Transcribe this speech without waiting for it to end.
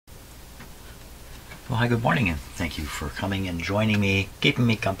Well, hi, good morning, and thank you for coming and joining me, keeping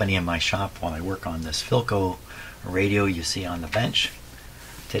me company in my shop while I work on this Philco radio you see on the bench.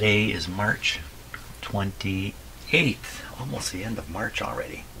 Today is March 28th, almost the end of March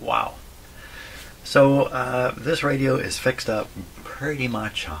already. Wow. So this radio is fixed up pretty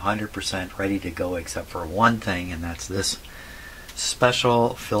much 100% ready to go except for one thing, and that's this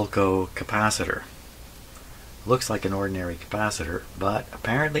special Philco capacitor. Looks like an ordinary capacitor, but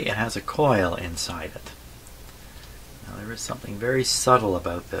apparently it has a coil inside it. Now there is something very subtle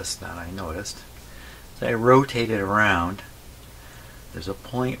about this that I noticed. As I rotate it around, there's a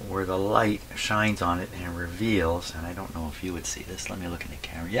point where the light shines on it and reveals, and I don't know if you would see this. Let me look in the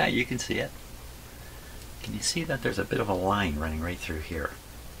camera. Yeah, you can see it. Can you see that there's a bit of a line running right through here?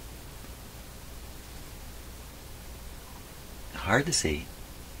 Hard to see.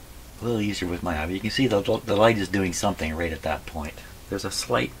 A little easier with my eye, but you can see the light is doing something right at that point. There's a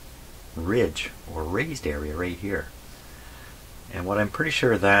slight ridge or raised area right here. And what I'm pretty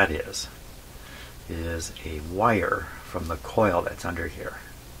sure that is a wire from the coil that's under here.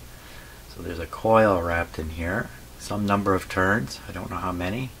 So there's a coil wrapped in here, some number of turns, I don't know how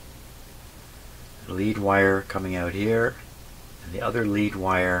many. Lead wire coming out here, and the other lead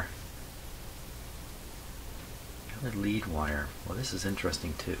wire. Well, this is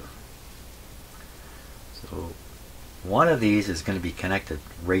interesting too. So one of these is going to be connected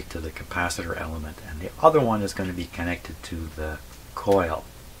right to the capacitor element, and the other one is going to be connected to the coil,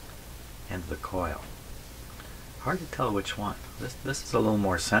 end of the coil. Hard to tell which one. This is a little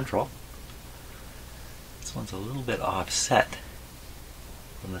more central. This one's a little bit offset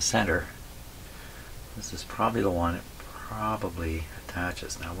from the center. This is probably the one it probably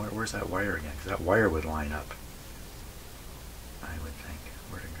attaches. Now where's that wire again? Because that wire would line up, I would think.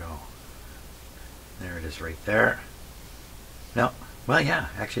 Where'd it go? There it is right there. No, well, yeah,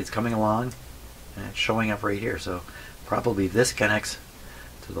 actually it's coming along and it's showing up right here. So probably this connects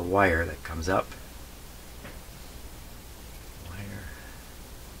to the wire that comes up.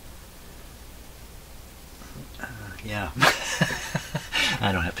 Yeah.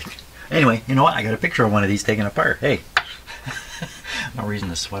 I don't have to. Anyway, you know what? I got a picture of one of these taken apart. Hey, no reason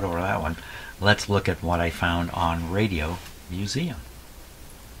to sweat over that one. Let's look at what I found on Radio Museum.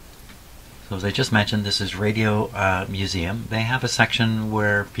 So as I just mentioned, this is Radio Museum. They have a section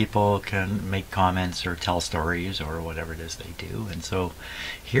where people can make comments or tell stories or whatever it is they do. And so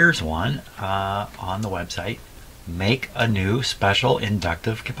here's one on the website. Make a new special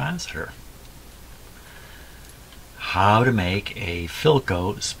inductive capacitor. How to make a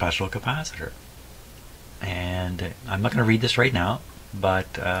Philco special capacitor. And I'm not going to read this right now,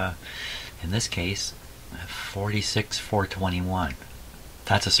 but in this case, 46421.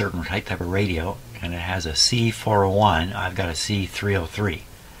 That's a certain type of radio, and it has a C401. I've got a C303.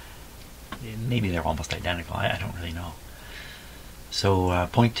 Maybe they're almost identical. I don't really know. So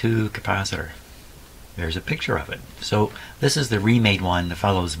 0.2 capacitor. There's a picture of it. So this is the remade one the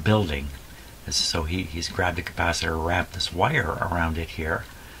fellow's building. So he's grabbed a capacitor, wrapped this wire around it here.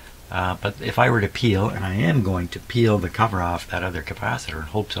 But if I were to peel, and I am going to peel the cover off that other capacitor in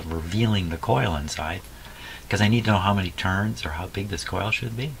hopes of revealing the coil inside, because I need to know how many turns or how big this coil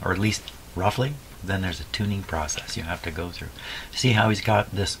should be, or at least roughly. Then there's a tuning process you have to go through. See how he's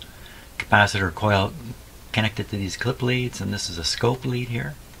got this capacitor coil connected to these clip leads, and this is a scope lead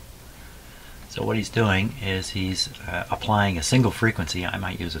here. So what he's doing is he's applying a single frequency. I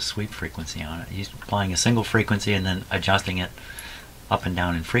might use a sweep frequency on it. He's applying a single frequency and then adjusting it up and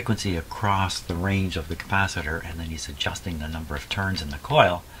down in frequency across the range of the capacitor, and then he's adjusting the number of turns in the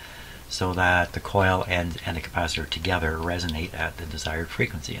coil so that the coil and the capacitor together resonate at the desired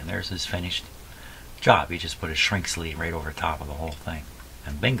frequency. And there's his finished job. He just put a shrink sleeve right over top of the whole thing.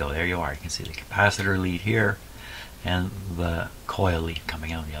 And bingo, there you are. You can see the capacitor lead here and the coil lead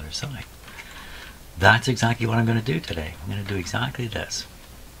coming out the other side. That's exactly what I'm going to do today. I'm going to do exactly this.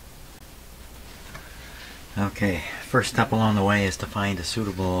 Okay, first step along the way is to find a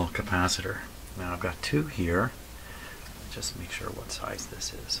suitable capacitor. Now I've got two here. Just make sure what size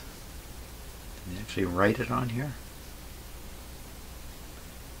this is. Can you actually write it on here?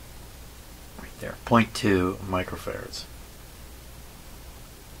 Right there, 0.2 microfarads.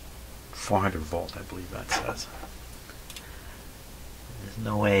 400 volt, I believe that says. There's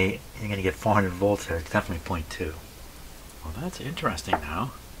no way you're going to get 400 volts there. It's definitely 0.2. Well, that's interesting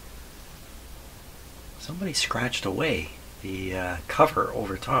now. Somebody scratched away the cover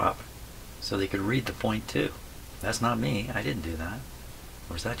over top so they could read the 0.2. That's not me. I didn't do that.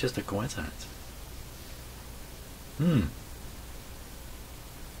 Or is that just a coincidence? I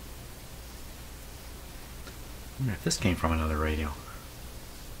wonder if this came from another radio.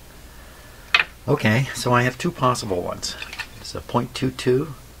 Okay, so I have two possible ones. It's a 0.22,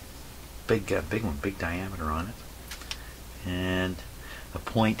 big one, big diameter on it, and a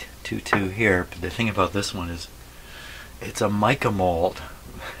 0.22 here. But the thing about this one is it's a mica mold.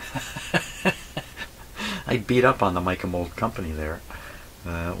 I beat up on the mica mold company there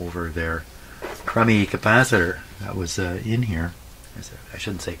over their crummy capacitor that was in here. I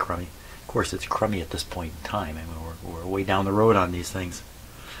shouldn't say crummy. Of course, it's crummy at this point in time. I mean, we're way down the road on these things.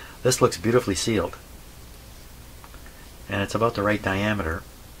 This looks beautifully sealed, and it's about the right diameter.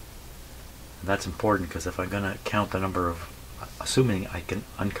 That's important because if I'm going to count the number of, assuming I can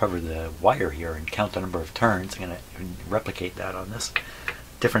uncover the wire here and count the number of turns, I'm going to replicate that on this.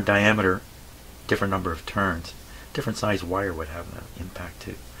 Different diameter, different number of turns. Different size wire would have an impact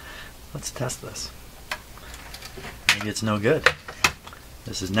too. Let's test this. Maybe it's no good.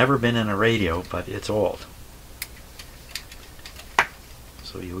 This has never been in a radio, but it's old.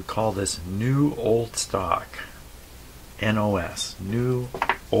 So you would call this new old stock. NOS, new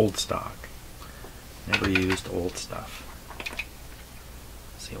old stock. Never used old stuff.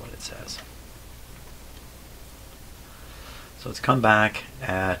 Let's see what it says. So it's come back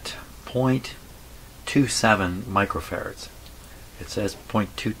at 0.27 microfarads. It says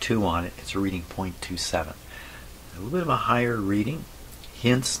 0.22 on it. It's reading 0.27. A little bit of a higher reading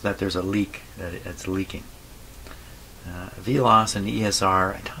hints that there's a leak, that it's leaking. VLOS and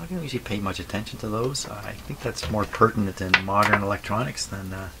ESR, I don't usually pay much attention to those. I think that's more pertinent in modern electronics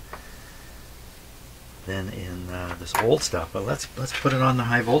than in this old stuff. But let's put it on the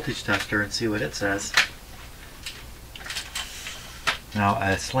high voltage tester and see what it says. Now,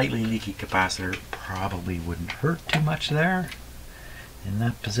 a slightly leaky capacitor probably wouldn't hurt too much there in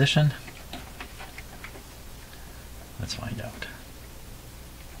that position. Let's find out.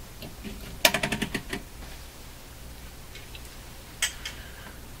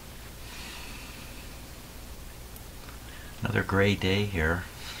 Another gray day here.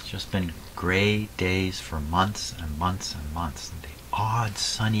 It's just been gray days for months and months and months. And the odd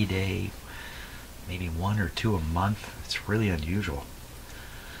sunny day, maybe 1 or 2 a month. It's really unusual.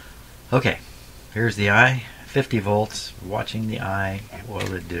 Okay, here's the eye. 50 volts. Watching the eye. What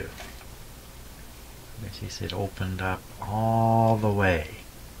will it do? Notice it opened up all the way.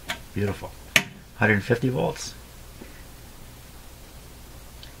 Beautiful. 150 volts.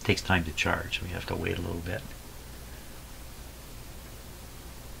 It takes time to charge, so we have to wait a little bit.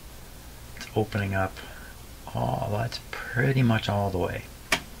 It's opening up. Oh, that's pretty much all the way.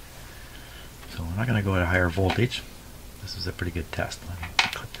 So we're not going to go at a higher voltage. This is a pretty good test. Let me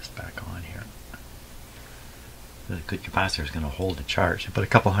put this back on here. The good capacitor is going to hold the charge. I put a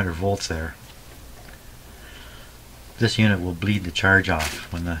couple hundred volts there. This unit will bleed the charge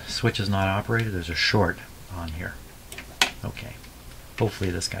off. When the switch is not operated, there's a short on here. Okay.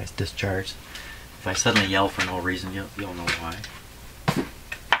 Hopefully this guy's discharged. If I suddenly yell for no reason, you'll know why.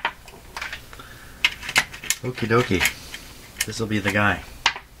 Okie dokie. This will be the guy.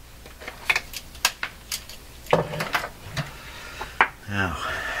 Now,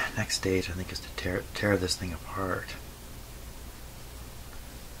 next stage I think is to tear this thing apart.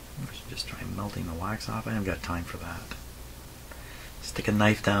 I should just try melting the wax off. I haven't got time for that. Stick a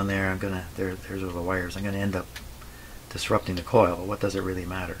knife down there. I'm gonna there's all the wires. I'm gonna end up disrupting the coil. What does it really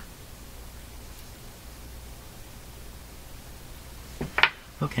matter?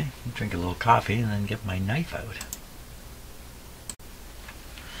 Okay, drink a little coffee and then get my knife out.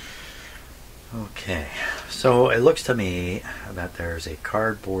 Okay, so it looks to me that there's a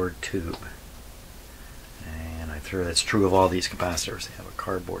cardboard tube. And I'm sure that's true of all these capacitors. They have a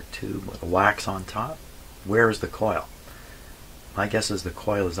cardboard tube with a wax on top. Where is the coil? My guess is the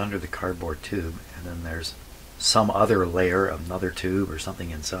coil is under the cardboard tube, and then there's some other layer of another tube or something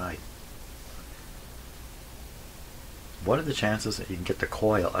inside. What are the chances that you can get the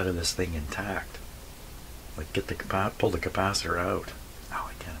coil out of this thing intact? Like pull the capacitor out? Oh,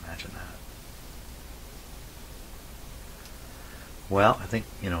 I can't imagine that. Well, I think,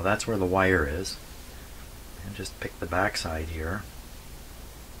 that's where the wire is. And just pick the back side here.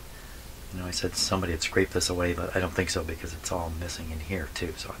 I said somebody had scraped this away, but I don't think so because it's all missing in here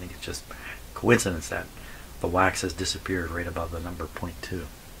too. So I think it's just coincidence that the wax has disappeared right above the number 0.2.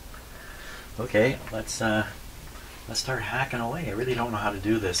 Okay, let's start hacking away. I really don't know how to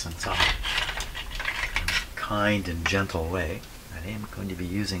do this in some kind and gentle way. I am going to be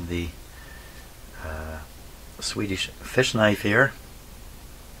using the Swedish fish knife here.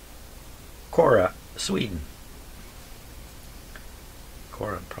 Kora, Sweden.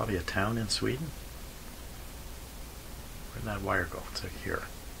 Kora, probably a town in Sweden. Where'd that wire go? It's like here.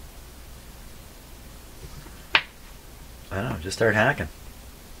 I don't know, just start hacking.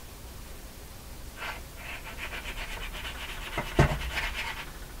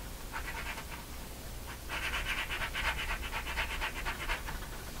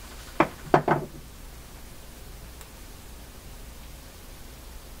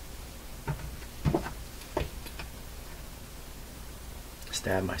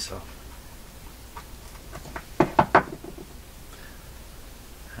 stab myself.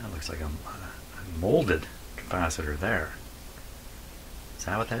 That looks like a molded capacitor there. Is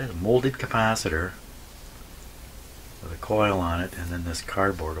that what that is? A molded capacitor with a coil on it and then this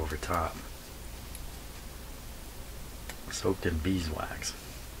cardboard over top. Soaked in beeswax.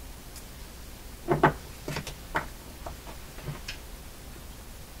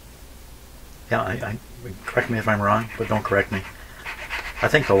 Yeah, correct me if I'm wrong, but don't correct me. I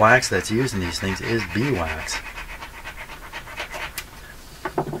think the wax that's used in these things is beeswax.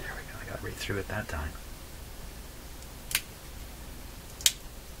 There we go, I got right through it that time.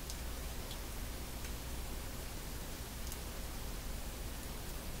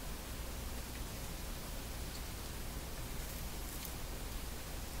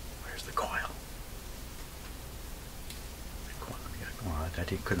 Where's the coil?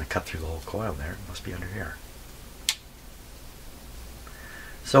 He couldn't have cut through the whole coil there. It must be under here.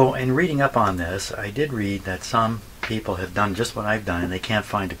 So in reading up on this, I did read that some people have done just what I've done and they can't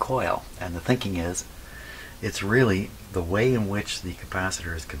find a coil. And the thinking is, it's really the way in which the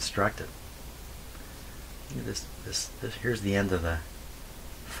capacitor is constructed. Here's the end of the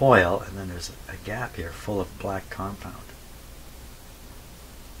foil, and then there's a gap here full of black compound.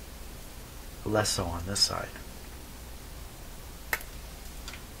 Less so on this side.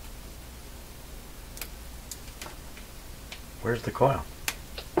 Where's the coil?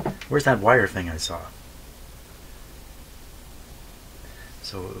 Where's that wire thing I saw?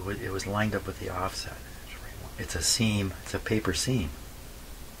 So it was lined up with the offset. It's a seam, it's a paper seam.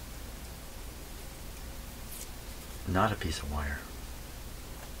 Not a piece of wire.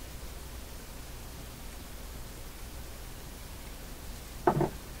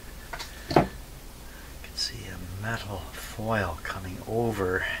 You can see a metal foil coming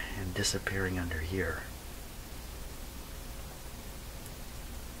over and disappearing under here.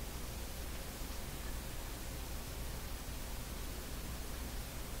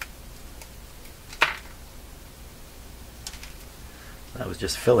 That was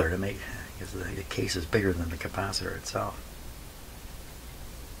just filler to make, because the case is bigger than the capacitor itself.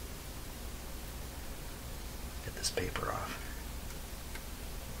 Get this paper off.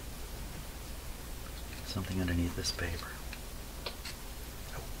 Something underneath this paper.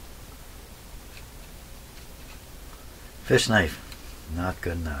 Oh. Fish knife, not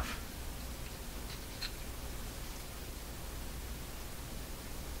good enough.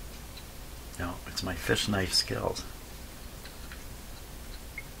 No, it's my fish knife skills.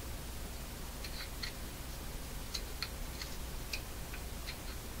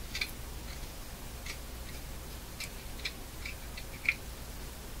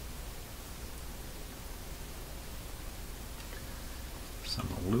 Some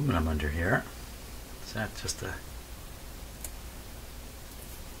aluminum under here. Is that just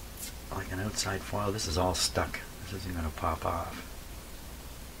like an outside foil? This is all stuck. This isn't going to pop off.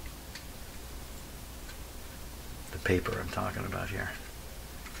 The paper I'm talking about here.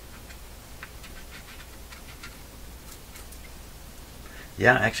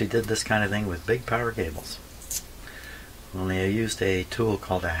 Yeah, I actually did this kind of thing with big power cables. Only I used a tool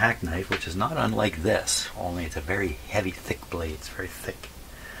called a hack knife, which is not unlike this, only it's a very heavy, thick blade. It's very thick.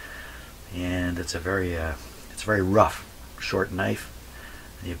 And it's very rough, short knife.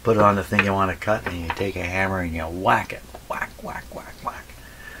 And you put it on the thing you want to cut, and you take a hammer and you whack it. Whack, whack, whack, whack.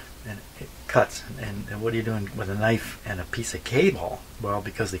 And it cuts. And what are you doing with a knife and a piece of cable? Well,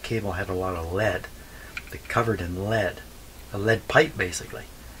 because the cable had a lot of lead. It covered in lead. A lead pipe, basically.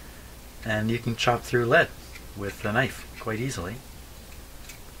 And you can chop through lead with a knife quite easily.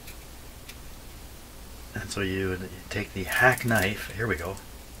 And so you take the hack knife, here we go,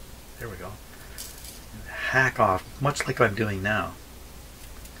 hack off, much like I'm doing now,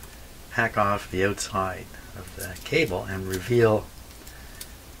 hack off the outside of the cable and reveal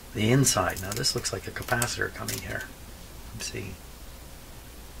the inside. Now this looks like a capacitor coming here. Let's see.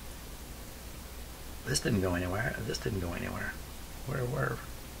 This didn't go anywhere, this didn't go anywhere. Where?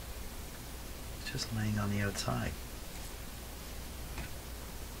 It's just laying on the outside.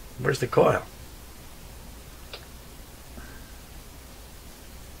 Where's the coil?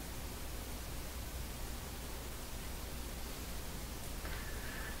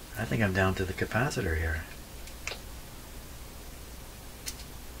 I think I'm down to the capacitor here.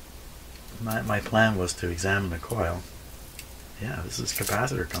 My plan was to examine the coil. Yeah, this is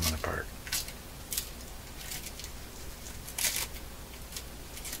capacitor coming apart.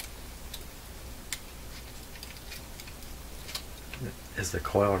 Is the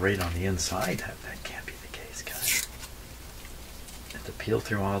coil right on the inside? That can't be the case, guys. Have to peel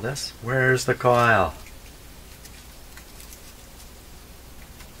through all this. Where's the coil?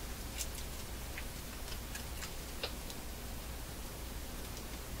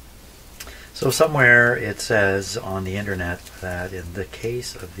 So somewhere it says on the internet that in the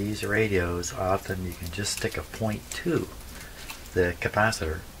case of these radios, often you can just stick a 0.2, the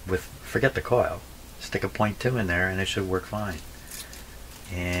capacitor, with, forget the coil, stick a 0.2 in there and it should work fine.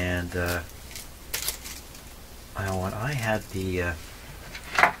 And when I had the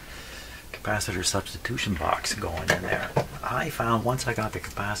capacitor substitution box going in there, I found once I got the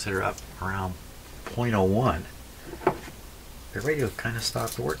capacitor up around 0.01, the radio kind of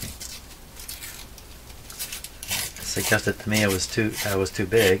stopped working. It suggested to me that was too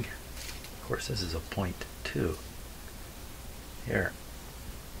big. Of course, this is a 0.2 here.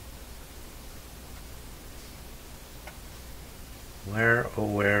 Where, oh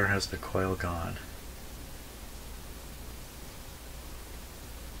where has the coil gone?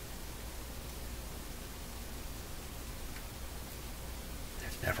 There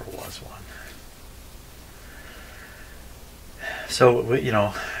never was one. So, you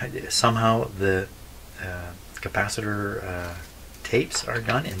know, somehow the capacitor tapes are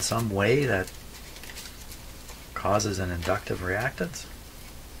done in some way that causes an inductive reactance.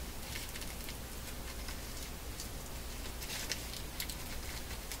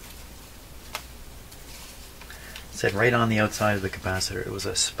 It said right on the outside of the capacitor, it was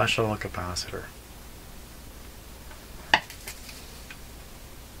a special capacitor.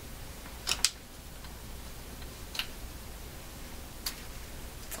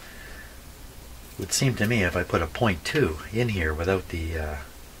 It would seem to me if I put a 0.2 in here without the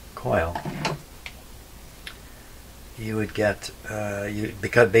coil, you would get,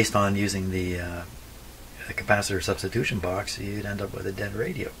 because based on using the capacitor substitution box, you'd end up with a dead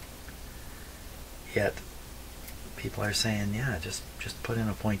radio. Yet people are saying, yeah, just put in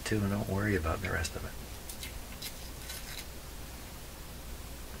a 0.2 and don't worry about the rest of it.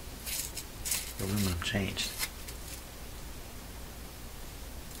 Aluminum changed.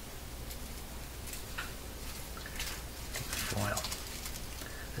 Foil.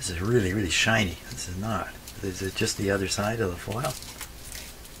 This is really, really shiny. This is not. Is it just the other side of the foil?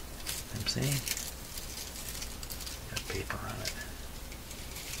 I'm seeing. Got paper on it.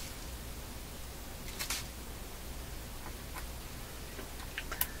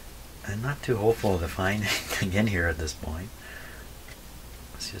 I'm not too hopeful to find anything in here at this point.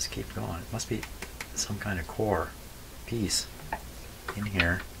 Let's just keep going. It must be some kind of core piece in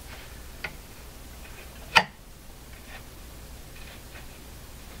here.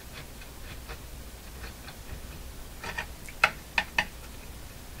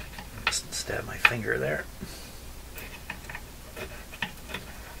 Just stab my finger there.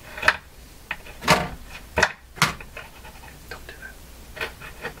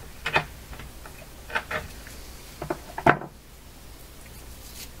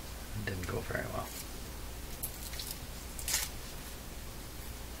 Very well.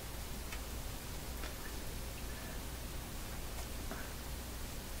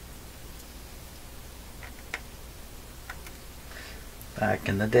 Back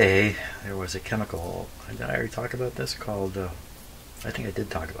in the day, there was a chemical, did I already talk about this, called, I think I did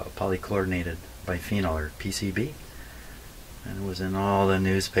talk about polychlorinated biphenyl, or PCB. And it was in all the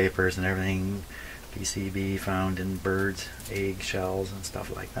newspapers and everything, PCB found in birds' egg shells and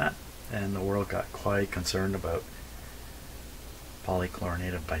stuff like that. And the world got quite concerned about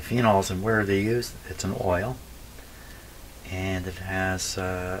polychlorinated biphenyls and where they used. It's an oil, and it has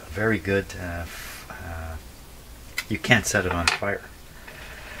very good, you can't set it on fire.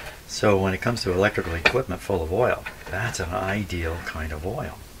 So when it comes to electrical equipment full of oil, that's an ideal kind of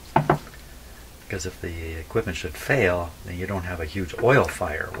oil. Because if the equipment should fail, then you don't have a huge oil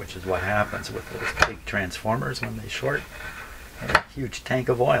fire, which is what happens with those big transformers when they short. They have a huge tank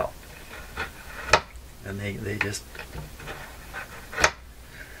of oil. And they just,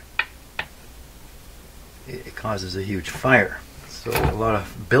 it causes a huge fire. So a lot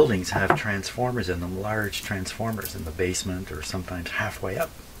of buildings have transformers in them, large transformers in the basement or sometimes halfway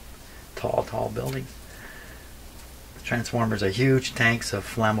up. Tall buildings. The transformers are huge tanks of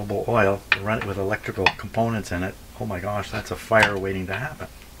flammable oil. They run it with electrical components in it. Oh my gosh, that's a fire waiting to happen.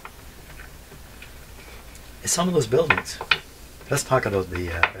 Some of those buildings. Let's talk about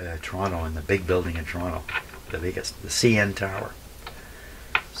the Toronto and the big building in Toronto, the biggest, the CN Tower.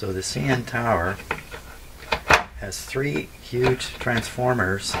 So the CN Tower has 3 huge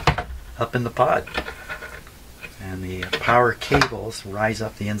transformers up in the pod. And the power cables rise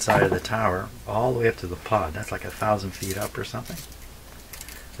up the inside of the tower all the way up to the pod. That's like 1,000 feet up or something.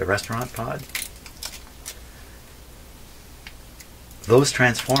 The restaurant pod. Those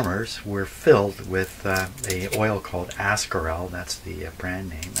transformers were filled with a oil called Ascarel, that's the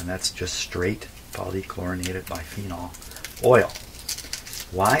brand name, and that's just straight polychlorinated biphenyl oil.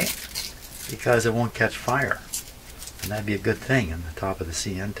 Why? because it won't catch fire. And that'd be a good thing in the top of the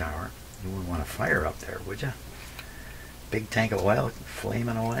CN tower. You wouldn't want a fire up there, would you? Big tank of oil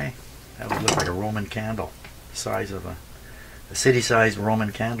flaming away. That would look like a Roman candle, the size of a city-sized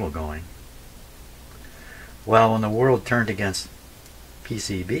Roman candle going. Well, when the world turned against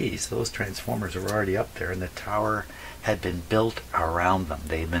PCBs, those transformers were already up there, and the tower had been built around them.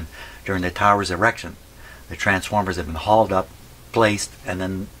 They had been, during the tower's erection, the transformers had been hauled up, placed, and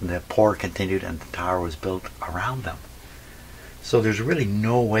then the pour continued, and the tower was built around them. So there's really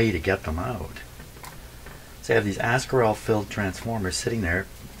no way to get them out. So you have these Ascarel-filled transformers sitting there,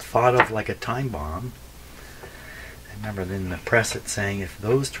 thought of like a time bomb. I remember in the press it saying if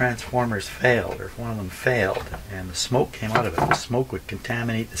those transformers failed, or if one of them failed, and the smoke came out of it, the smoke would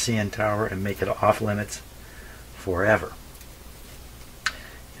contaminate the CN tower and make it off limits forever.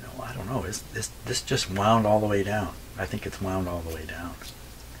 You know, I don't know. This just wound all the way down. I think it's wound all the way down.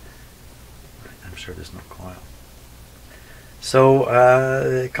 I'm sure there's no coil. So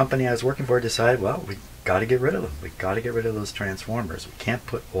the company I was working for decided, well, we got to get rid of them. We got to get rid of those transformers. We can't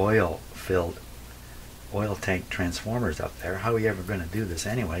put oil-filled oil tank transformers up there. How are we ever going to do this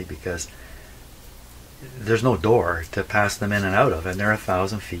anyway? Because there's no door to pass them in and out of, and they're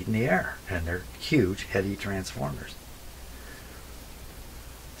 1,000 feet in the air, and they're huge, heavy transformers.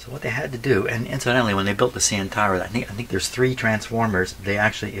 So what they had to do, and incidentally, when they built the CN tower, I think there's 3 transformers. They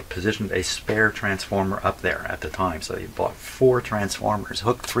actually positioned a spare transformer up there at the time. So they bought 4 transformers,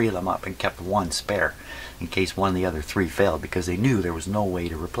 hooked 3 of them up, and kept 1 spare in case one of the other 3 failed, because they knew there was no way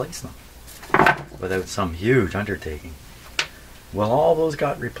to replace them without some huge undertaking. Well, all those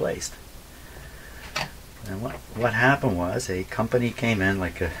got replaced. And what happened was a company came in,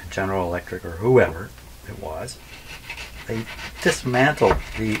 like a General Electric or whoever it was. They dismantled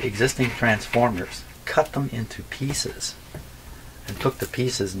the existing transformers, cut them into pieces, and took the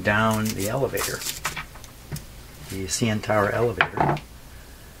pieces down the elevator, the CN tower elevator,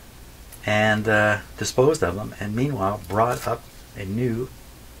 and disposed of them, and meanwhile brought up a new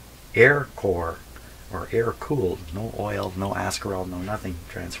air core, or air cooled, no oil, no Ascarel, no nothing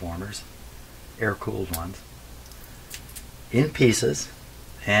transformers, air cooled ones, in pieces,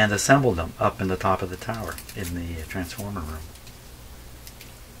 and assembled them up in the top of the tower in the transformer room.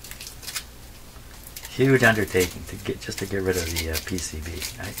 Huge undertaking to get just to get rid of the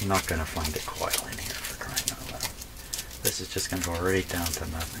PCB. I'm not going to find a coil in here, for crying out loud. This is just going to go right down to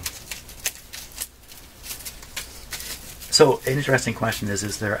nothing. So, an interesting question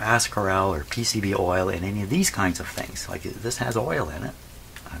is there Ascarel or PCB oil in any of these kinds of things? Like, this has oil in it,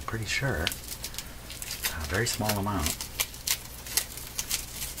 I'm pretty sure. A very small amount.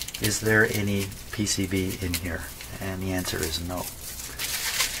 Is there any PCB in here? And the answer is no.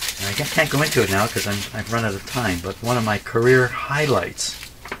 And I can't go into it now because I've run out of time, but one of my career highlights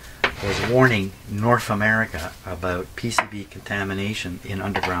was warning North America about PCB contamination in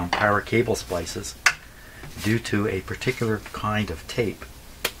underground power cable splices due to a particular kind of tape.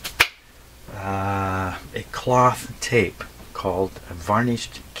 A cloth tape called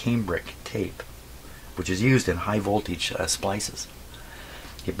varnished cambric tape, which is used in high voltage splices.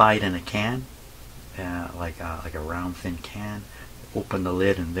 You buy it in a can, like a round thin can. Open the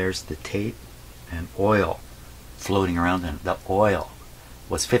lid and there's the tape and oil floating around in it. The oil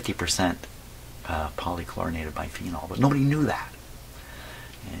was 50% polychlorinated biphenol, but nobody knew that.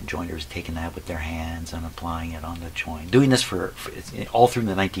 And joiners taking that with their hands and applying it on the joint. Doing this for all through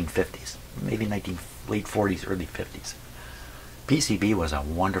the 1950s, maybe late 40s, early 50s. PCB was a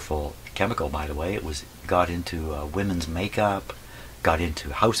wonderful chemical, by the way. It got into women's makeup, got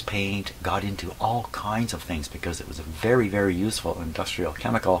into house paint, got into all kinds of things because it was a very, very useful industrial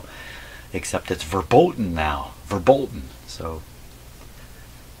chemical, except it's verboten now. Verboten. So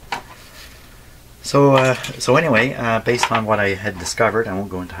anyway, based on what I had discovered, I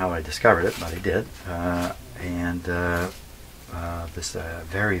won't go into how I discovered it, but I did, this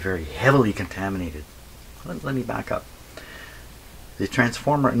very, very heavily contaminated. Let me back up. The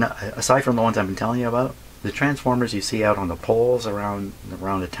transformer, aside from the ones I've been telling you about, the transformers you see out on the poles around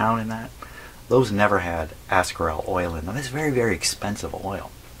the town and that, those never had Ascarel oil in them. It's very, very expensive oil.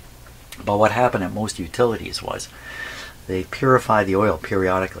 But what happened at most utilities was they purify the oil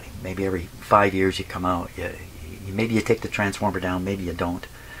periodically. Maybe every 5 years you come out. Maybe you take the transformer down, maybe you don't.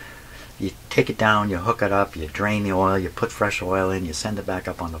 You take it down, you hook it up, you drain the oil, you put fresh oil in, you send it back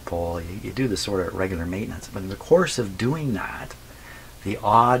up on the pole. You do this sort of regular maintenance. But in the course of doing that, the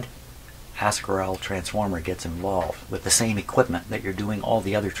odd Ascarel transformer gets involved with the same equipment that you're doing all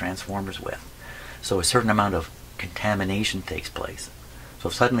the other transformers with. So a certain amount of contamination takes place. So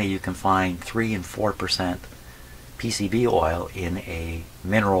suddenly you can find 3 and 4% PCB oil in a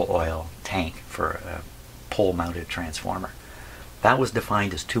mineral oil tank for a pole-mounted transformer. That was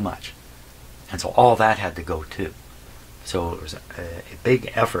defined as too much. And so all that had to go too. So it was a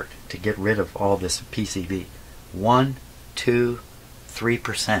big effort to get rid of all this PCB. 1, 2,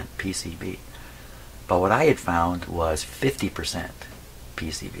 3% PCB. But what I had found was 50%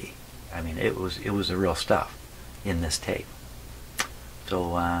 PCB. I mean, it was the real stuff in this tape.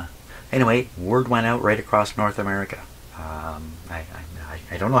 So anyway, word went out right across North America.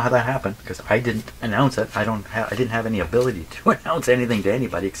 I don't know how that happened because I didn't announce it. I didn't have any ability to announce anything to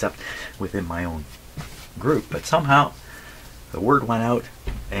anybody except within my own group. But somehow the word went out,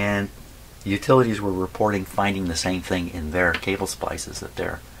 and utilities were reporting finding the same thing in their cable splices that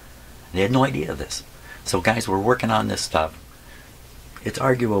they had no idea of this. So guys were working on this stuff. It's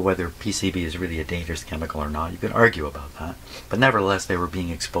arguable whether PCB is really a dangerous chemical or not. You can argue about that. But nevertheless, they were being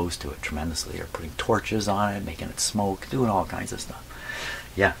exposed to it tremendously. They're putting torches on it, making it smoke, doing all kinds of stuff.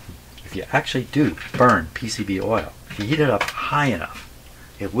 Yeah, if you actually do burn PCB oil, if you heat it up high enough,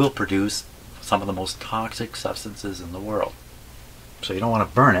 it will produce some of the most toxic substances in the world. So you don't want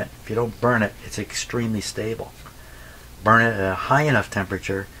to burn it. If you don't burn it, it's extremely stable. Burn it at a high enough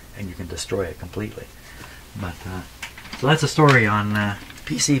temperature and you can destroy it completely. But so that's a story on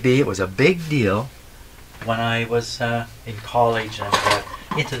PCB. It was a big deal when I was in college and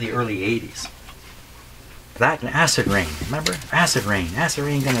into the early 80s. That and acid rain. Remember? Acid rain. Acid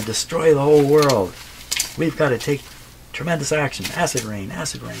rain going to destroy the whole world. We've got to take tremendous action. Acid rain.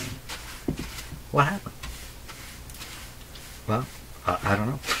 Acid rain. What happened? Well, I don't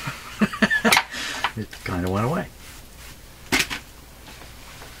know. It kind of went away.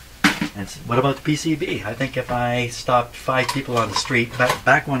 And what about the PCB? I think if I stopped 5 people on the street,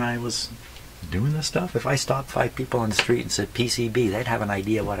 back when I was doing this stuff, if I stopped 5 people on the street and said PCB, they'd have an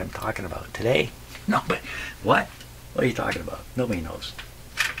idea what I'm talking about. Today, nobody. What? What are you talking about? Nobody knows.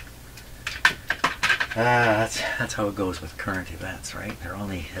 That's how it goes with current events, right? They're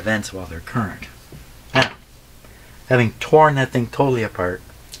only events while they're current. Now, having torn that thing totally apart,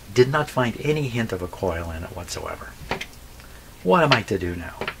 did not find any hint of a coil in it whatsoever. What am I to do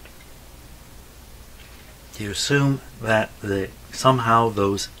now? Do you assume that somehow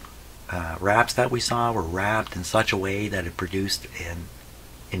those wraps that we saw were wrapped in such a way that it produced an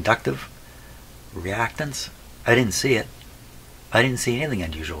inductive reactance? I didn't see it. I didn't see anything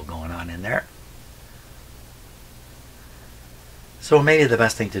unusual going on in there. So maybe the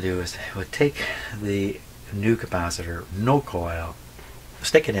best thing to do is take the new capacitor, no coil,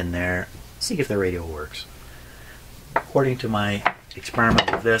 stick it in there, see if the radio works. According to my experiment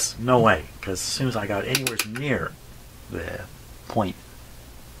with this, no way, because as soon as I got anywhere near the 0.2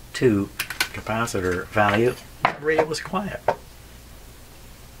 capacitor value, the radio was quiet.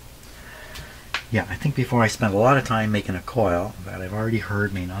 Yeah, I think before I spend a lot of time making a coil that I've already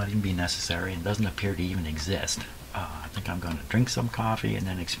heard may not even be necessary and doesn't appear to even exist, I think I'm going to drink some coffee and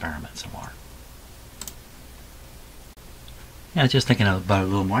then experiment some more. Yeah, just thinking about it a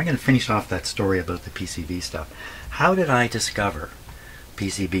little more. I'm going to finish off that story about the PCB stuff. How did I discover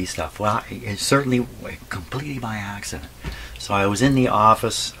PCB stuff? Well, it's certainly completely by accident. So I was in the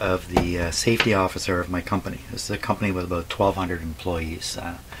office of the safety officer of my company. This is a company with about 1,200 employees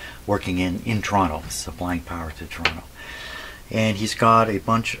working in Toronto, supplying power to Toronto. And he's got a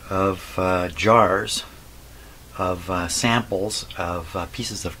bunch of jars of samples of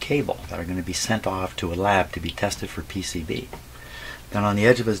pieces of cable that are going to be sent off to a lab to be tested for PCB. Then on the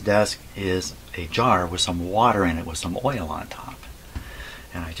edge of his desk is a jar with some water in it with some oil on top.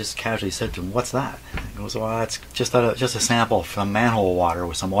 And I just casually said to him, "What's that?" And he goes, "Well, it's just a sample from manhole water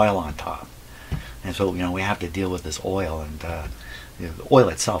with some oil on top." And so, we have to deal with this oil, and the oil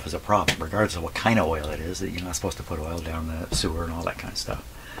itself is a problem, regardless of what kind of oil it is. You're not supposed to put oil down the sewer and all that kind of stuff.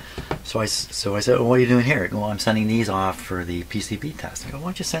 So I said, "Well, what are you doing here?" "Well, I'm sending these off for the PCB test." I go, "Why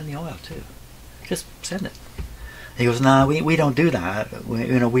don't you send the oil too? Just send it." He goes, "No, we don't do that.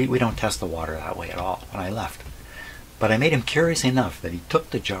 We don't test the water that way at all." And I left. But I made him curious enough that he took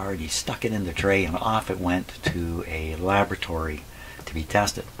the jar and he stuck it in the tray, and off it went to a laboratory to be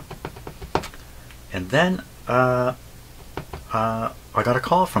tested. And then I got a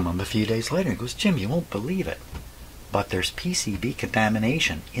call from him a few days later. He goes, "Jim, you won't believe it, but there's PCB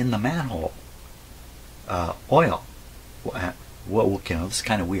contamination in the manhole oil." Well, this is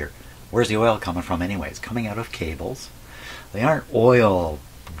kind of weird. Where's the oil coming from anyway? It's coming out of cables. They aren't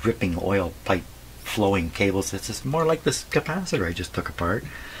dripping oil pipe flowing cables. It's just more like this capacitor I just took apart,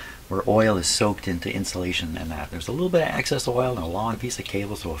 where oil is soaked into insulation and that. There's a little bit of excess oil and a long piece of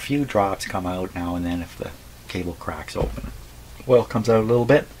cable, so a few drops come out now and then if the cable cracks open. Oil comes out a little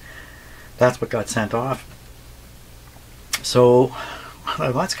bit. That's what got sent off. So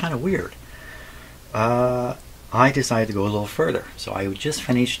well, that's kind of weird. I decided to go a little further. So I just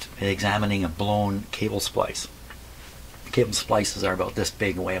finished examining a blown cable splice. Cable splices are about this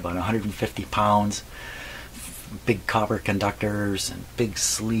big, weigh about 150 pounds. Big copper conductors and big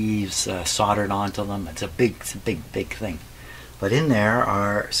sleeves soldered onto them. It's a big thing. But in there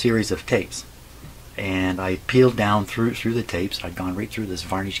are a series of tapes. And I peeled down through the tapes. I'd gone right through this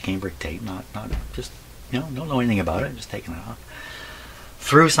varnished cambric tape, not just, don't know anything about it, just taking it off.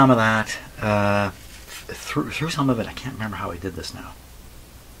 Through some of that, through some of it, I can't remember how I did this now.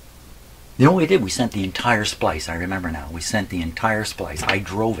 You know what we did? We sent the entire splice. I remember now. We sent the entire splice. I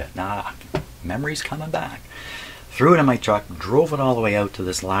drove it. Memory's coming back. Threw it in my truck, drove it all the way out to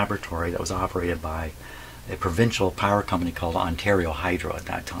this laboratory that was operated by a provincial power company called Ontario Hydro at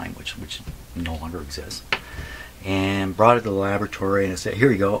that time, which no longer exists. And brought it to the laboratory and I said,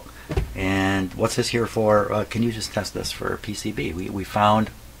 here you go. And what's this here for? Can you just test this for PCB? We found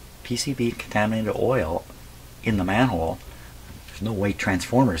PCB contaminated oil in the manhole. There's no way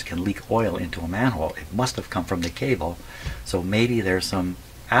transformers can leak oil into a manhole. It must have come from the cable. So maybe there's some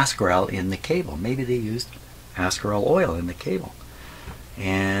Ascarel in the cable. Maybe they used Ascarel oil in the cable.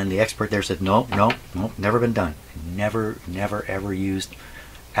 And the expert there said, nope, never been done. Never ever used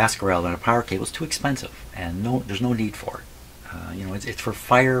Ascarel in a power cable. It's too expensive, and there's no need for it. It's for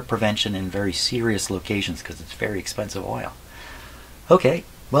fire prevention in very serious locations because it's very expensive oil. Okay,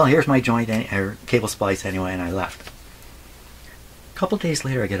 well, here's my joint or cable splice anyway, and I left. A couple days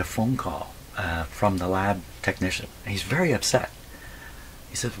later, I get a phone call from the lab technician. And he's very upset.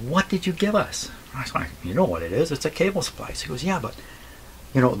 He says, "What did you give us?" I was like, "You know what it is? It's a cable splice." He goes, "Yeah, but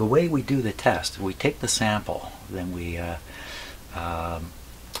the way we do the test, we take the sample, then we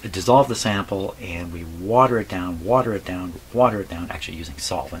dissolve the sample, and we water it down, actually using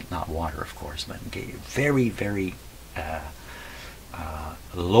solvent, not water, of course, but very, very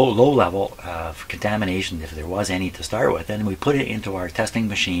low level of contamination, if there was any to start with. And we put it into our testing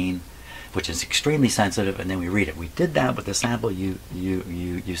machine, which is extremely sensitive, and then we read it. We did that with the sample you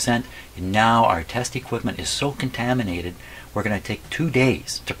sent, and now our test equipment is so contaminated, we're going to take 2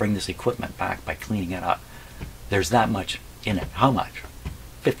 days to bring this equipment back by cleaning it up. There's that much in it. How much?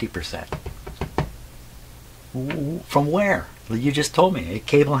 50%. From where? You just told me a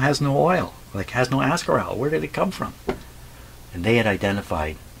cable has no oil, has no Ascarel. Where did it come from? And they had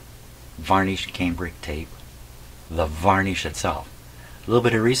identified varnished cambric tape, the varnish itself. A little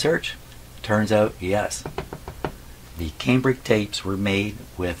bit of research, turns out, yes, the cambric tapes were made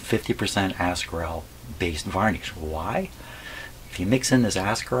with 50% Ascarel based varnish. Why? If you mix in this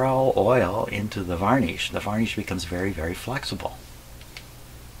Ascarel oil into the varnish becomes very, very flexible.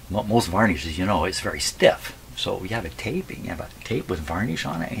 Most varnish, as you know, is very stiff. So you have a tape with varnish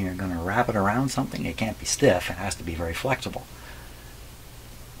on it, and you're going to wrap it around something. It can't be stiff. It has to be very flexible.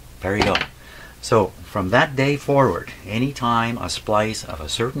 There you go. So from that day forward, anytime a splice of a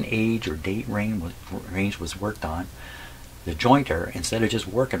certain age or date range was worked on, the jointer, instead of just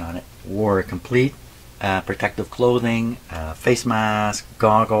working on it, wore a complete protective clothing, face mask,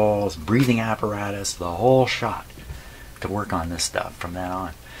 goggles, breathing apparatus, the whole shot to work on this stuff from then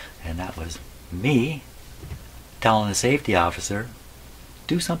on. And that was me telling the safety officer,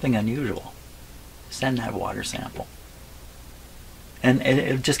 do something unusual. Send that water sample. And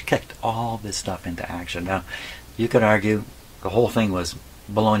it just kicked all this stuff into action. Now, you could argue the whole thing was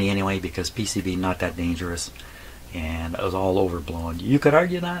baloney anyway because PCB not that dangerous and it was all overblown. You could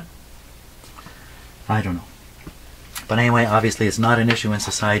argue that. I don't know. But anyway, obviously it's not an issue in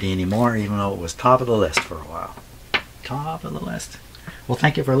society anymore, even though it was top of the list for a while. Top of the list. Well,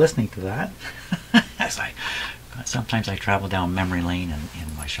 thank you for listening to that. Sometimes I travel down memory lane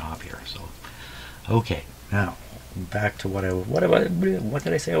in my shop here. So, okay, now back to what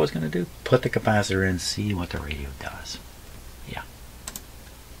did I say I was going to do? Put the capacitor in, see what the radio does. Yeah.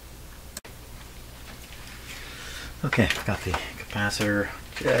 Okay, got the capacitor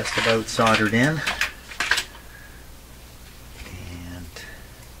just about soldered in.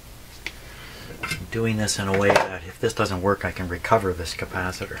 Doing this in a way that if this doesn't work, I can recover this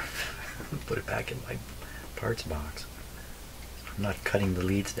capacitor. Put it back in my parts box. I'm not cutting the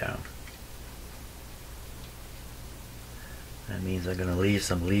leads down. That means I'm going to leave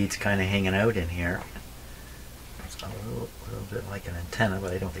some leads kind of hanging out in here. It's a little bit like an antenna,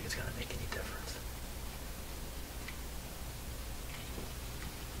 but I don't think it's going to make any difference.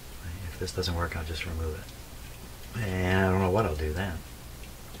 If this doesn't work, I'll just remove it. And I don't know what I'll do then.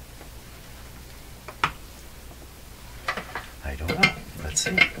 I don't know. Let's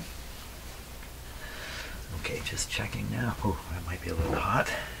see. Okay, just checking now. Oh, that might be a little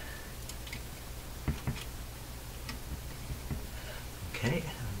hot. Okay,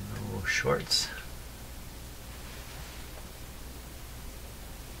 no shorts.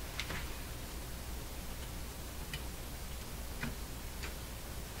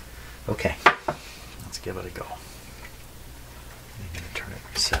 Okay, let's give it a go. I'm going to turn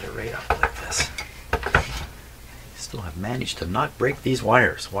it, set it right up like this. Still have managed to not break these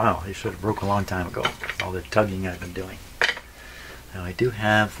wires. Wow, they should have broke a long time ago. All the tugging I've been doing. Now I do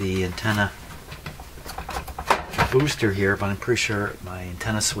have the antenna booster here, but I'm pretty sure my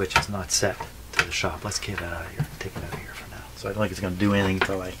antenna switch is not set to the shop. Let's get that out of here. Take it out of here for now. So I don't think it's going to do anything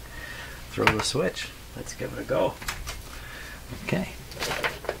until I throw the switch. Let's give it a go. Okay.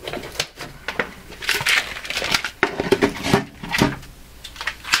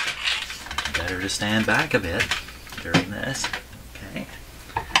 Better to stand back a bit during this. Okay.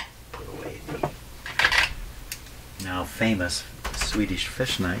 Put away the now famous Swedish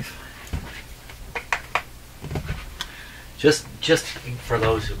fish knife. Just for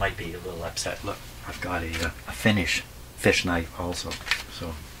those who might be a little upset, look, I've got a Finnish fish knife also,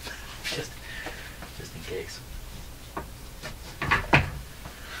 so just in case.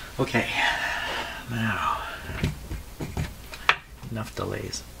 Okay, now enough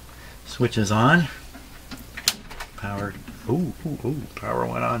delays. Switch is on. Power. Ooh, power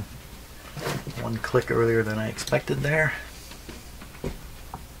went on. One click earlier than I expected there.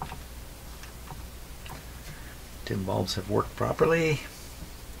 Dim bulbs have worked properly.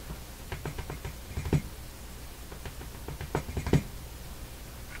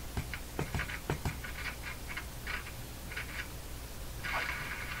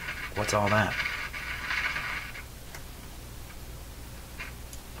 What's all that?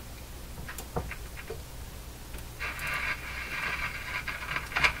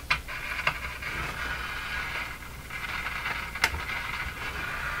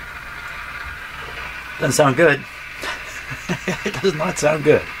 Doesn't sound good. It does not sound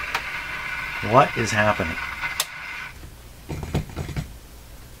good. What is happening?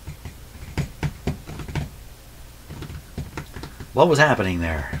 What was happening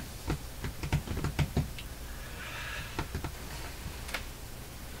there?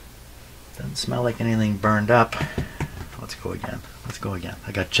 Doesn't smell like anything burned up. Let's go again. Let's go again.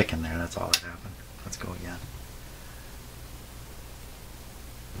 I got chicken there. That's all that happened. Let's go again.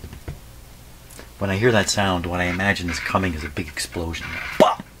 When I hear that sound, what I imagine is coming is a big explosion.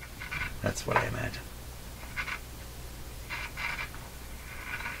 Bop! That's what I imagine.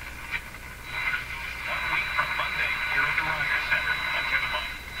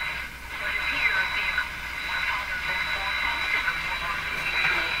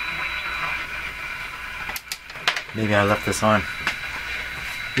 Maybe I left this on.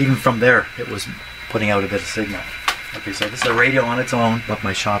 Even from there, it was putting out a bit of signal. Okay, so this is a radio on its own, but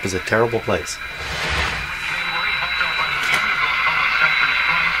my shop is a terrible place.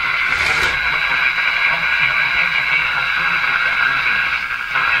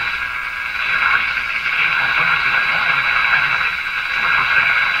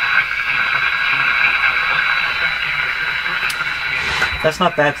 That's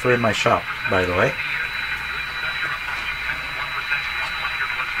not bad for in my shop, by the way.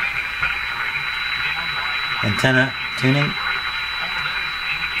 Antenna tuning.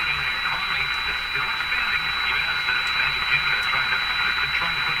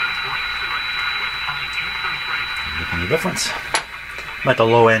 Any difference? I'm at the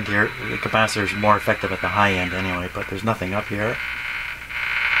low end here. The capacitor is more effective at the high end anyway, but there's nothing up here.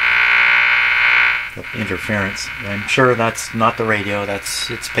 The interference. I'm sure that's not the radio.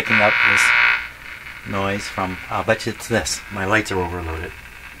 It's picking up this noise from. I'll bet you it's this. My lights are overloaded.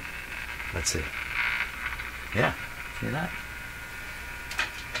 Let's see. Yeah, see that?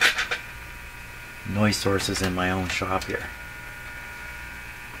 Noise sources in my own shop here.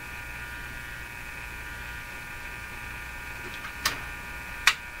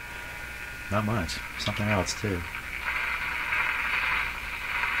 Not much. Something else too.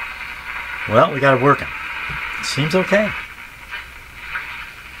 Well, we got it working. Seems okay.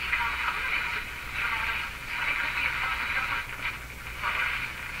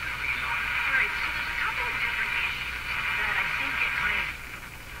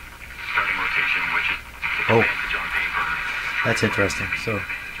 Oh, that's interesting. So,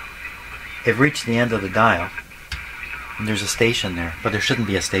 they've reached the end of the dial, and there's a station there, but there shouldn't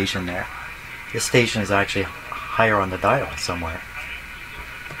be a station there. This station is actually higher on the dial somewhere.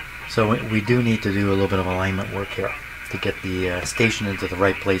 So we do need to do a little bit of alignment work here to get the station into the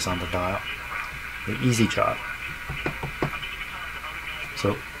right place on the dial. The easy job.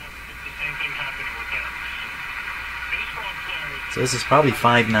 So this is probably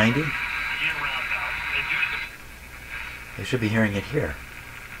 590. They should be hearing it here.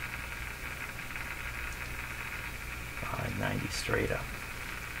 590 straight up.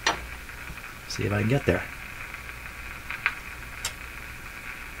 See if I can get there.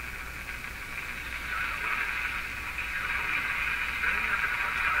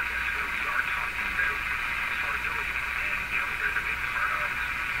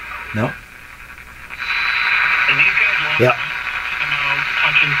 No? And these guys are yeah.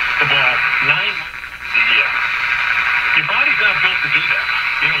 Touching the ball 9 months a year. Your body's not built to do that.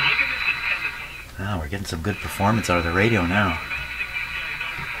 You know, look at this intensity. Oh, we're getting some good performance out of the radio now.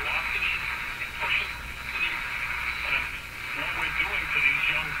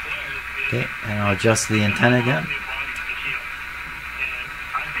 Okay, and I'll adjust the antenna again.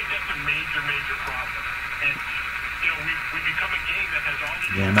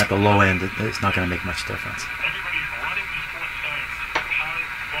 Yeah, I'm at the low end. It's not going to make much difference. Everybody's running to sports science. How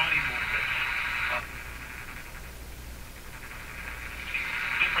body movements.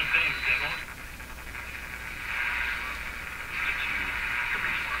 Different things. They don't.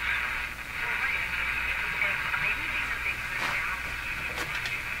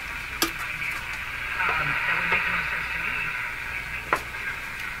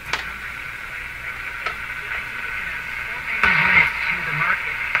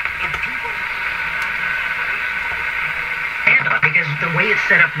 Because the way it's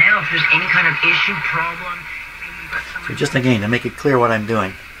set up now, if there's any kind of issue, problem... So just again, to make it clear what I'm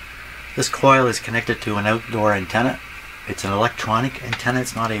doing, this coil is connected to an outdoor antenna. It's an electronic antenna,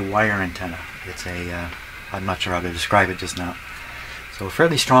 it's not a wire antenna. It's a, I'm not sure how to describe it just now. So a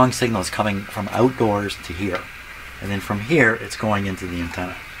fairly strong signal is coming from outdoors to here. And then from here, it's going into the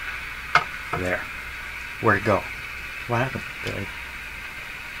antenna. There. Where'd it go? What happened?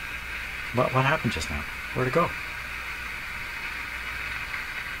 What happened just now? Where'd it go?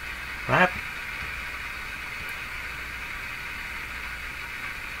 What happened?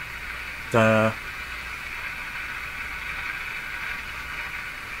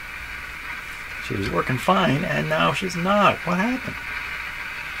 She was working fine, and now she's not. What happened?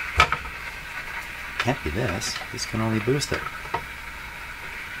 Can't be this. This can only boost it.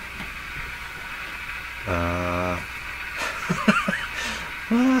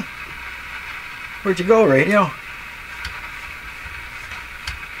 Where'd you go, radio?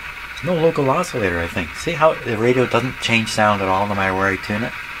 No local oscillator, I think. See how the radio doesn't change sound at all no matter where I tune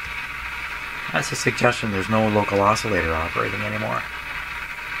it? That's a suggestion there's no local oscillator operating anymore.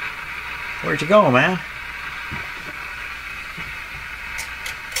 Where'd you go, man?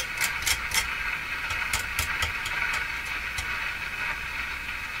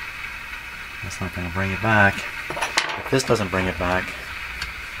 That's not going to bring it back. If this doesn't bring it back...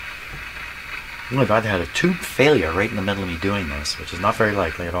 Oh my God, they had a tube failure right in the middle of me doing this, which is not very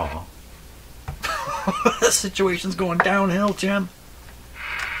likely at all. The situation's going downhill, Jim.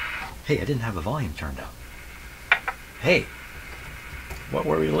 Hey, I didn't have the volume turned up. Hey, what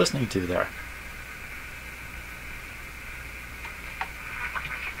were we listening to there?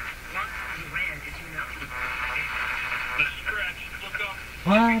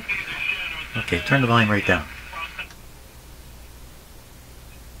 What? Okay, turn the volume right down.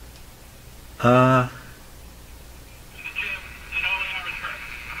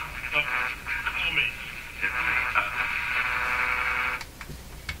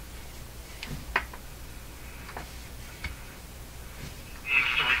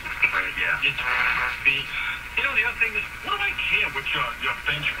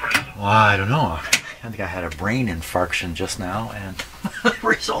 Well, I don't know. I think I had a brain infarction just now, and the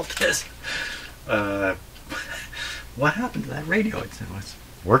result is, what happened to that radio? It was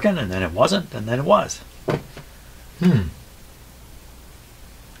working, and then it wasn't, and then it was. Not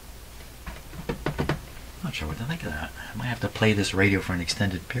sure what to think of that. I might have to play this radio for an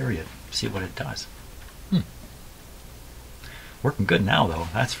extended period, see what it does. Working good now, though,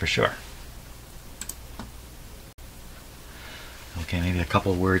 that's for sure. Okay, maybe a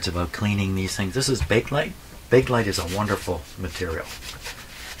couple words about cleaning these things. This is Bakelite. Bakelite is a wonderful material.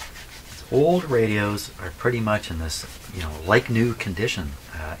 Old radios are pretty much in this, like new condition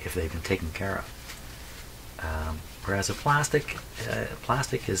if they've been taken care of. Whereas a plastic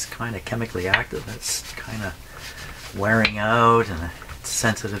is kind of chemically active. It's kind of wearing out, and it's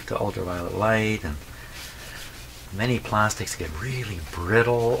sensitive to ultraviolet light, and many plastics get really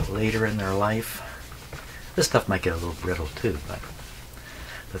brittle later in their life. This stuff might get a little brittle too, but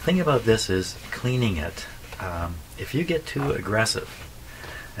the thing about this is cleaning it. If you get too aggressive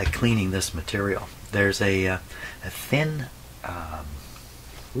at cleaning this material, there's a thin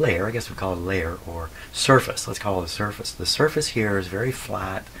layer, I guess we call it a layer, or surface. Let's call it a surface. The surface here is very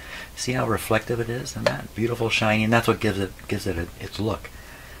flat. See how reflective it is, and that beautiful shiny, and that's what gives it its look.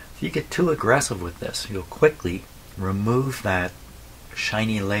 If you get too aggressive with this, you'll quickly remove that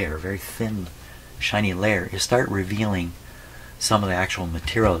shiny layer, very thin shiny layer. You start revealing some of the actual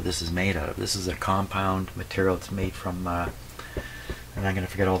material that this is made out of. This is a compound material. It's made from, and I'm going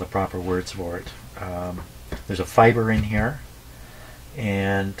to forget all the proper words for it. There's a fiber in here,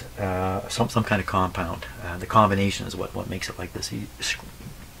 and some kind of compound. The combination is what makes it like this. You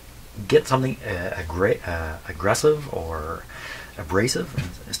get something aggressive or abrasive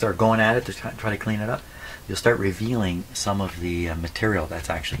and start going at it to try to clean it up, you'll start revealing some of the material that's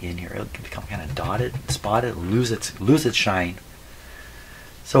actually in here. It'll become kind of dotted, spotted, lose its shine.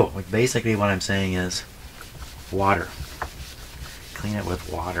 So basically what I'm saying is water. Clean it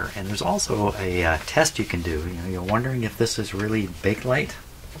with water. And there's also a test you can do. You're wondering if this is really Bakelite.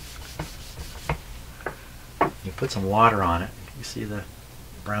 You put some water on it. You see the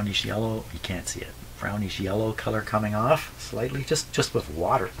brownish yellow? You can't see it. Brownish yellow color coming off slightly, just with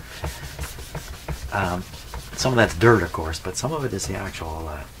water. Some of that's dirt, of course, but some of it is the actual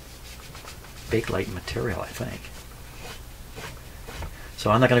Bakelite material, I think. So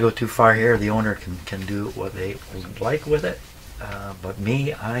I'm not going to go too far here. The owner can do what they like with it. But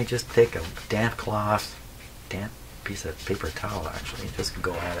me, I just take a damp cloth, damp piece of paper towel actually, and just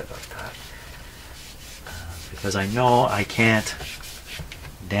go at it like that. Because I know I can't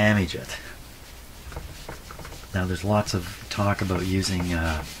damage it. Now there's lots of talk about using,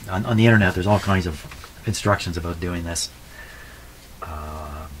 on the internet there's all kinds of instructions about doing this.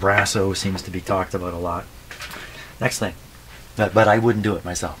 Brasso seems to be talked about a lot. Next thing. But I wouldn't do it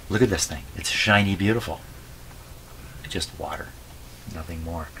myself. Look at this thing. It's shiny, beautiful. Just water. Nothing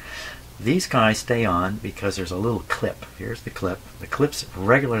more. These guys stay on because there's a little clip. Here's the clip. The clips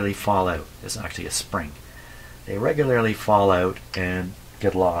regularly fall out. It's actually a spring. They regularly fall out and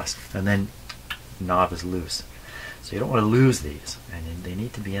get lost. And then the knob is loose. So you don't want to lose these. And they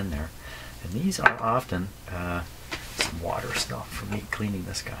need to be in there. And these are often some water stuff for me cleaning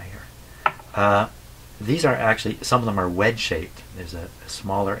this guy here. These are actually, some of them are wedge shaped. There's a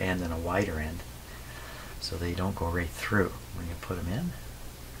smaller end and a wider end. So they don't go right through when you put them in.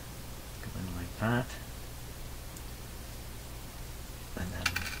 Go in like that. And then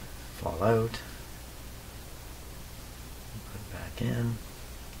fall out. Put it back in.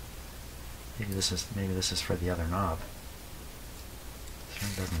 Maybe this is for the other knob. This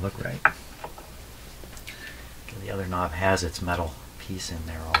one doesn't look right. The other knob has its metal piece in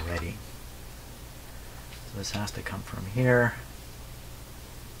there already. So this has to come from here.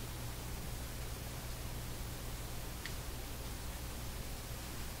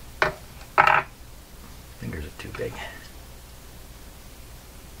 Fingers are too big.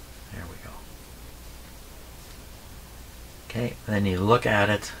 There we go. Okay, and then you look at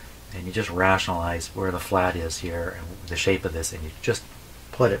it and you just rationalize where the flat is here and the shape of this, and you just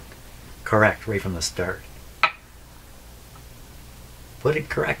put it correct right from the start. Put it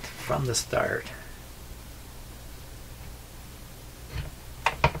correct from the start.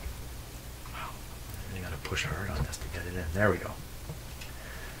 Wow, I really got to push hard on this to get it in. There we go.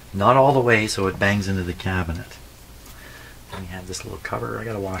 Not all the way so it bangs into the cabinet. Then we have this little cover. I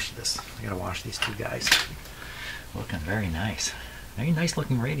gotta wash this. I gotta wash these two guys. Looking very nice. Very nice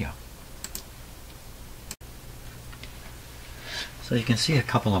looking radio. So you can see a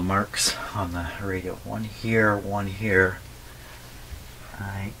couple of marks on the radio. One here, one here.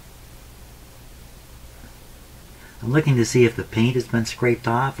 I'm looking to see if the paint has been scraped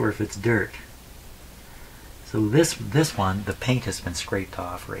off or if it's dirt. So this one, the paint has been scraped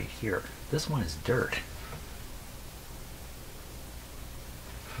off right here. This one is dirt.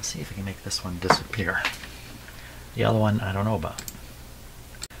 Let's see if we can make this one disappear. The other one, I don't know about.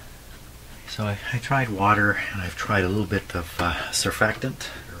 So I tried water, and I've tried a little bit of surfactant,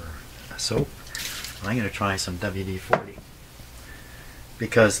 or soap. And I'm going to try some WD-40.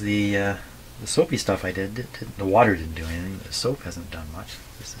 Because the soapy stuff I did, the water didn't do anything. The soap hasn't done much.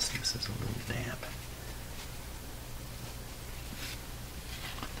 This is a little damp.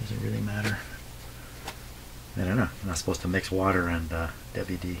 Does it really matter? I don't know. I'm not supposed to mix water and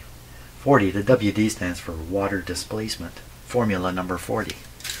WD-40. The WD stands for water displacement. Formula number 40. It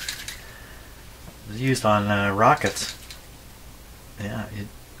was used on rockets. Yeah, you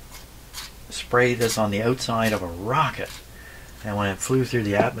spray this on the outside of a rocket, and when it flew through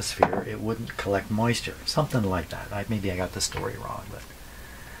the atmosphere, it wouldn't collect moisture. Something like that. Maybe I got the story wrong, but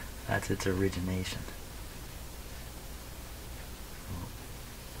that's its origination.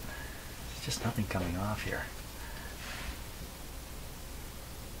 There's just nothing coming off here.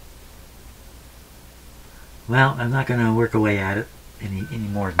 Well, I'm not going to work away at it any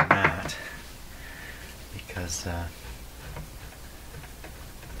more than that, because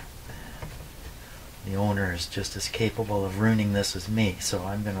the owner is just as capable of ruining this as me, so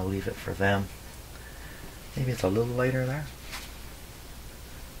I'm going to leave it for them. Maybe it's a little lighter there.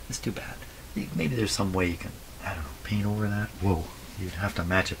 It's too bad. Maybe there's some way you can, I don't know, paint over that. Whoa, you'd have to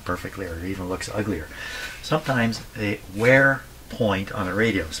match it perfectly or it even looks uglier. Sometimes a wear point on a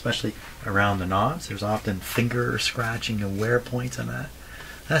radio, especially around the knobs, there's often finger scratching and wear points on that.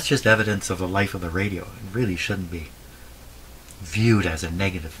 That's just evidence of the life of the radio. It really shouldn't be viewed as a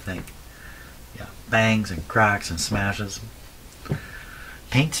negative thing. Yeah, bangs and cracks and smashes.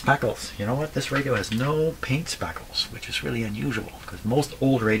 Paint speckles. You know what? This radio has no paint speckles, which is really unusual because most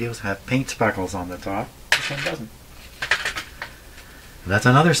old radios have paint speckles on the top. This one doesn't. That's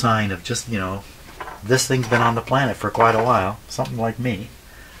another sign of just, you know, this thing's been on the planet for quite a while, something like me,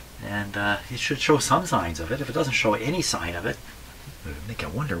 and it should show some signs of it. If it doesn't show any sign of it, it would make you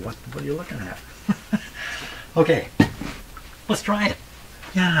wonder what you're looking at. Okay, let's try it.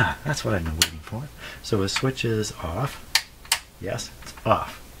 Yeah, that's what I've been waiting for. So the switch is off. Yes, it's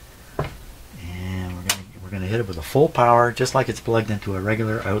off. And we're gonna hit it with a full power, just like it's plugged into a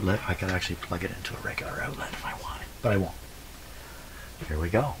regular outlet. I could actually plug it into a regular outlet if I wanted, but I won't. Here we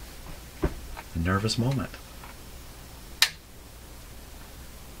go. A nervous moment.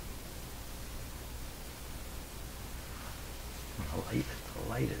 The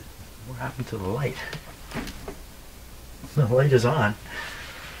light is, what happened to the light? The light is on.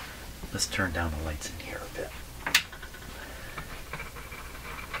 Let's turn down the lights in here a bit. Let's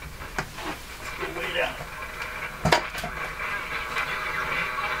go way down.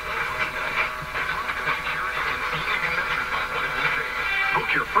 Book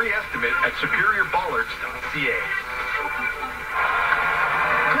your free estimate at superiorbollards.ca.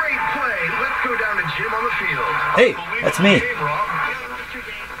 Great play. Let's go down to Jim on the field. Hey, that's me. Hey, Rob.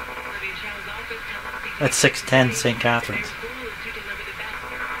 That's 610 St. Catharines.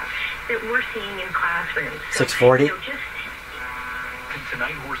 That we're seeing in classrooms. 640.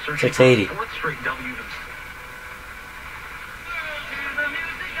 Tonight we're searching 680. for fourth straight W.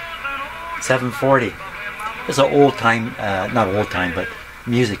 740. This is an old time, not old time, but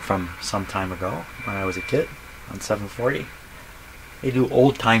music from some time ago when I was a kid on 740. They do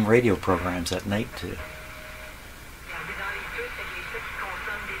old time radio programs at night too.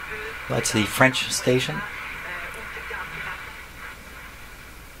 That's the French station.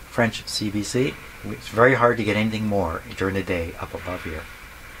 French CBC. It's very hard to get anything more during the day up above here.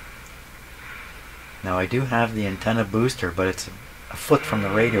 Now I do have the antenna booster, but it's a foot from the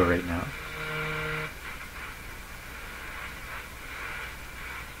radio right now.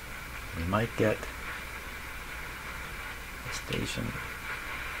 We might get the station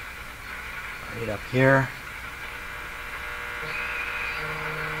right up here.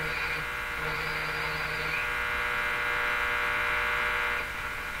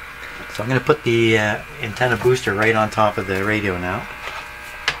 So I'm going to put the antenna booster right on top of the radio now.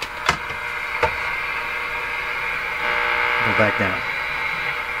 Go back down.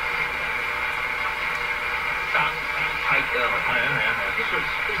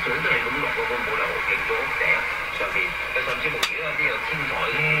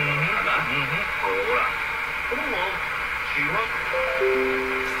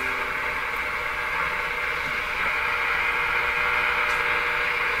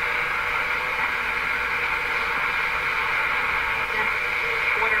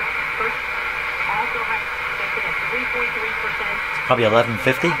 Probably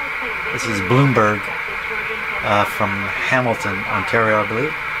 1150. This is Bloomberg from Hamilton, Ontario, I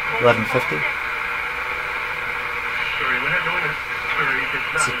believe. 1150.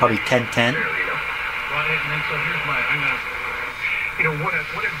 This is probably 1010. You know, what a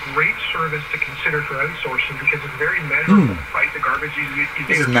great service to consider for outsourcing because it's very measurable, right? The garbage you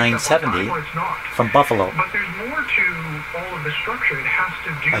This is 970 or it's not. from Buffalo. But there's more to all of the structure. It has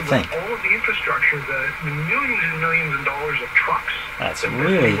to do with all of the infrastructure, the millions and millions of dollars of trucks. That's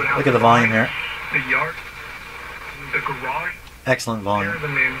really, look at the volume here. The yard, the garage. Excellent volume.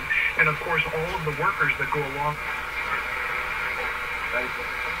 And of course, all of the workers that go along.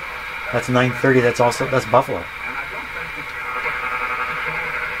 That's 930. That's Buffalo.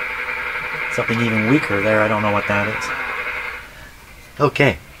 Something even weaker there. I don't know what that is.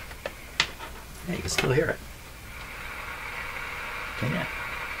 Okay. Yeah, you can still hear it. Can you?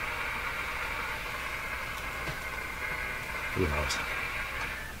 Who knows?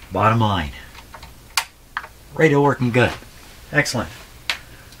 Bottom line. Radio working good. Excellent.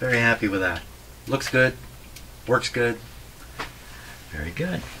 Very happy with that. Looks good. Works good. Very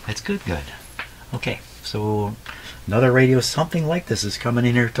good. That's good. Okay. So another radio, something like this, is coming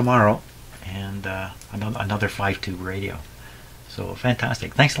in here tomorrow, and another 5-tube radio. So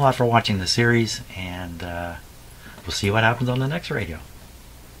fantastic. Thanks a lot for watching the series, and we'll see what happens on the next radio.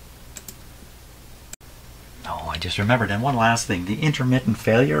 Oh, I just remembered, and one last thing, the intermittent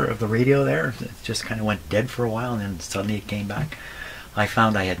failure of the radio there, it just kind of went dead for a while and then suddenly it came back. I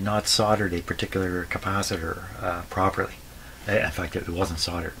found I had not soldered a particular capacitor properly. In fact, it wasn't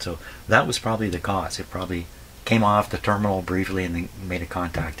soldered, so that was probably the cause. It probably came off the terminal briefly and then made a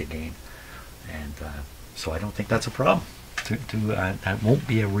contact again, and so I don't think that's a problem. That won't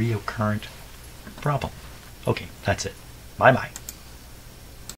be a recurrent problem. Okay, that's it. Bye bye.